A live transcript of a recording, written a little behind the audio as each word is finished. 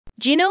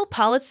Gino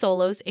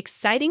Palazzolo's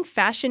exciting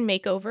fashion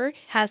makeover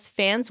has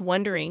fans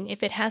wondering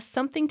if it has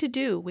something to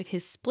do with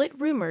his split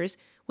rumors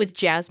with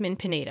Jasmine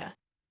Pineda.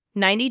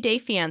 90-Day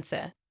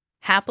Fiancé.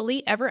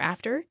 Happily ever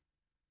after?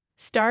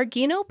 Star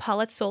Gino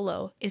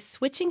Palazzolo is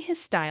switching his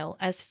style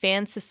as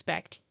fans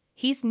suspect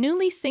he's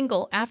newly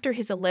single after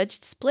his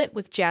alleged split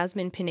with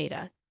Jasmine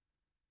Pineda.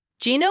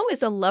 Gino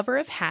is a lover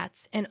of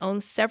hats and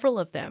owns several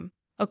of them,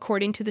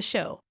 according to the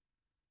show.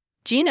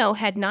 Gino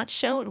had not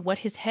shown what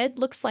his head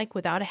looks like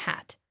without a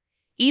hat,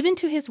 even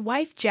to his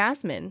wife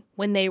Jasmine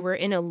when they were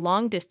in a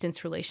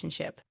long-distance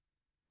relationship.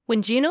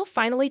 When Gino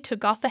finally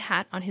took off the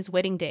hat on his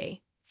wedding day,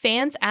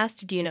 fans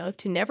asked Gino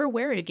to never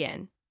wear it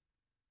again.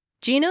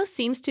 Gino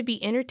seems to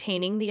be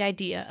entertaining the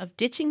idea of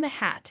ditching the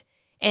hat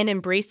and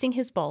embracing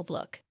his bald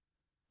look.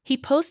 He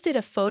posted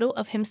a photo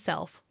of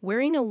himself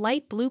wearing a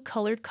light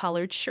blue-colored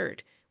collared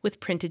shirt with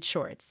printed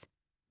shorts.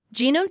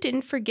 Gino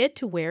didn't forget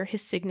to wear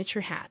his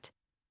signature hat.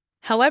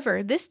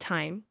 However, this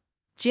time,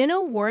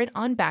 Gino wore it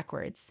on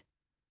backwards.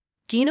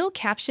 Gino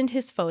captioned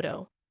his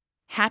photo,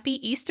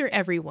 "Happy Easter,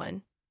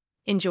 everyone.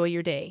 Enjoy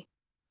your day."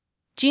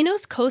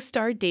 Gino's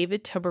co-star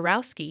David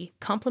Toborowski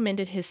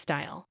complimented his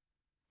style.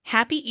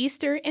 "Happy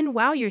Easter and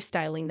wow, you're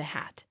styling the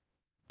hat."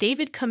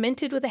 David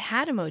commented with a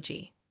hat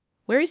emoji.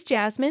 "Where is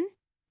Jasmine?"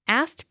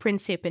 asked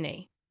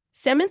Principine.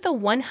 Samantha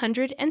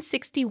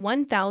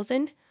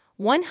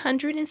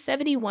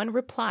 161,171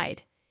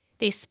 replied,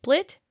 "They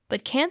split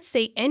but can't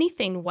say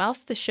anything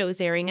whilst the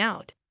show's airing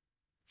out."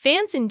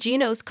 Fans in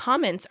Gino's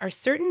comments are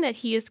certain that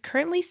he is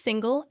currently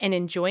single and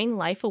enjoying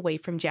life away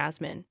from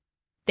Jasmine.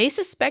 They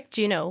suspect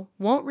Gino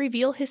won't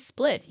reveal his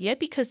split yet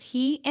because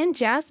he and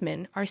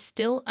Jasmine are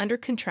still under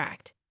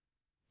contract.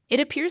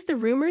 It appears the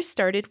rumors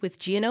started with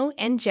Gino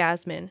and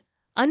Jasmine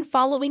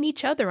unfollowing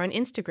each other on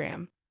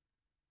Instagram.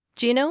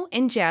 Gino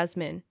and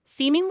Jasmine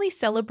seemingly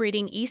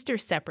celebrating Easter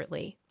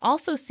separately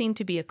also seem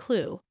to be a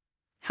clue.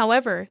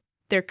 However,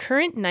 their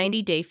current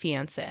 90-day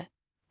fiancé,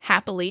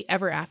 happily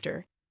ever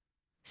after,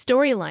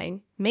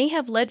 storyline may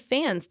have led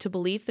fans to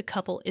believe the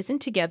couple isn't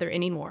together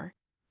anymore.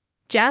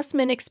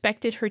 Jasmine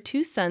expected her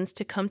 2 sons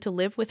to come to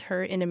live with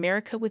her in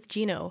America with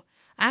Gino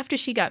after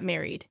she got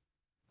married.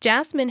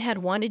 Jasmine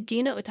had wanted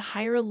Gino to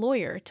hire a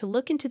lawyer to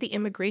look into the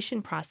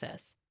immigration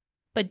process,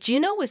 but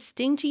Gino was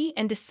stingy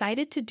and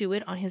decided to do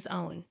it on his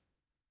own.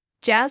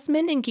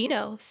 Jasmine and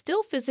Gino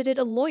still visited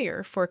a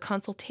lawyer for a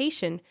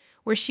consultation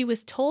where she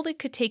was told it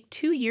could take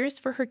 2 years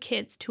for her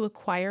kids to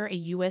acquire a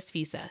U.S.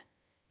 visa.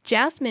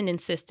 Jasmine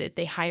insisted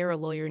they hire a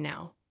lawyer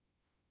now.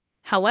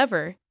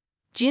 However,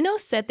 Gino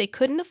said they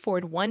couldn't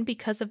afford one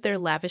because of their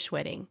lavish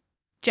wedding.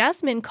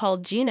 Jasmine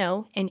called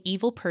Gino an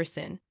evil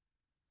person.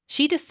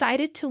 She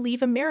decided to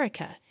leave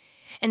America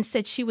and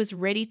said she was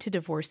ready to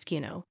divorce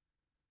Gino.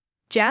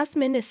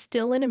 Jasmine is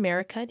still in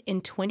America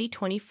in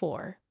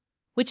 2024,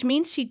 which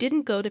means she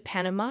didn't go to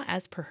Panama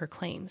as per her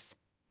claims.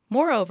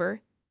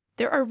 Moreover,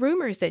 there are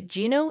rumors that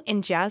Gino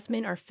and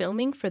Jasmine are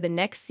filming for the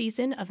next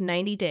season of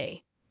 90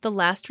 Day, The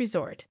Last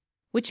Resort,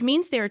 which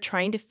means they are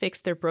trying to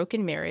fix their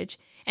broken marriage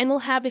and will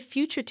have a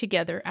future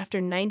together after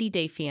 90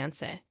 Day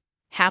Fiancé,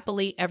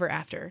 Happily Ever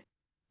After,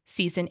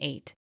 Season 8.